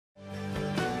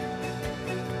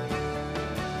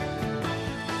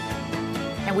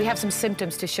And we have some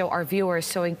symptoms to show our viewers,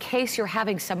 so in case you're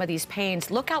having some of these pains,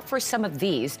 look out for some of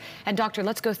these. And doctor,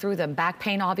 let's go through them. Back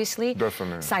pain, obviously.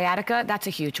 Definitely. Sciatica, that's a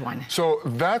huge one. So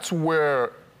that's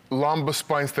where lumbar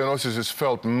spine stenosis is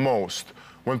felt most.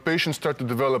 When patients start to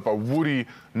develop a woody,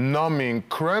 numbing,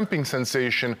 cramping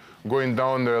sensation going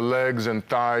down their legs and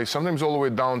thighs, sometimes all the way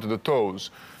down to the toes.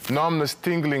 Numbness,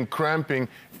 tingling, cramping,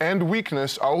 and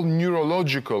weakness are all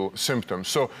neurological symptoms.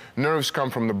 So nerves come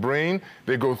from the brain,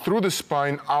 they go through the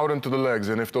spine out into the legs.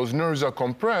 And if those nerves are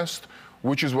compressed,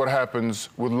 which is what happens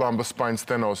with lumbar spine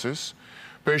stenosis,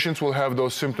 patients will have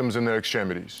those symptoms in their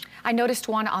extremities. I noticed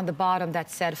one on the bottom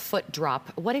that said foot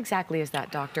drop. What exactly is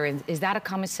that, doctor? And is that a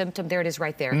common symptom? There it is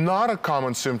right there. Not a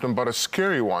common symptom, but a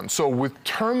scary one. So with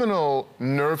terminal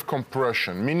nerve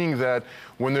compression, meaning that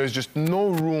when there's just no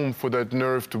room for that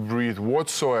nerve to breathe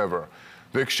whatsoever,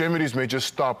 the extremities may just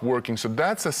stop working. So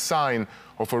that's a sign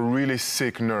of a really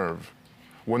sick nerve,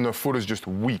 when the foot is just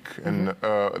weak. And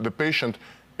the patient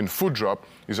in foot drop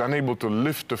is unable to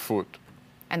lift the foot.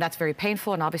 And that's very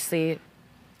painful and obviously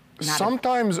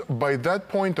sometimes by that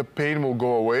point the pain will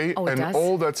go away, and does?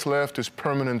 all that's left is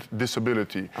permanent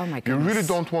disability. Oh my You goodness. really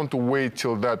don't want to wait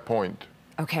till that point.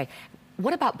 Okay.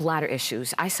 What about bladder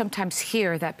issues? I sometimes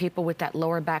hear that people with that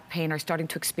lower back pain are starting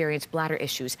to experience bladder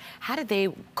issues. How do they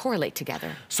correlate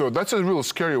together? So that's a real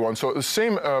scary one. So the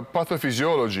same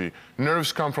pathophysiology.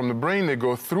 Nerves come from the brain, they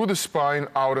go through the spine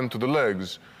out into the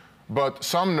legs. But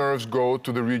some nerves go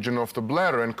to the region of the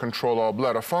bladder and control our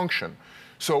bladder function.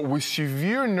 So with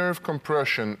severe nerve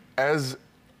compression, as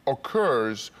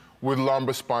occurs with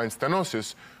lumbar spine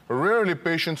stenosis, rarely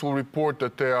patients will report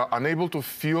that they are unable to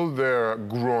feel their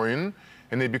groin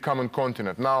and they become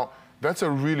incontinent. Now, that's a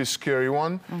really scary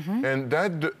one, and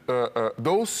that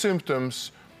those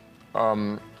symptoms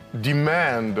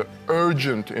demand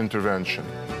urgent intervention.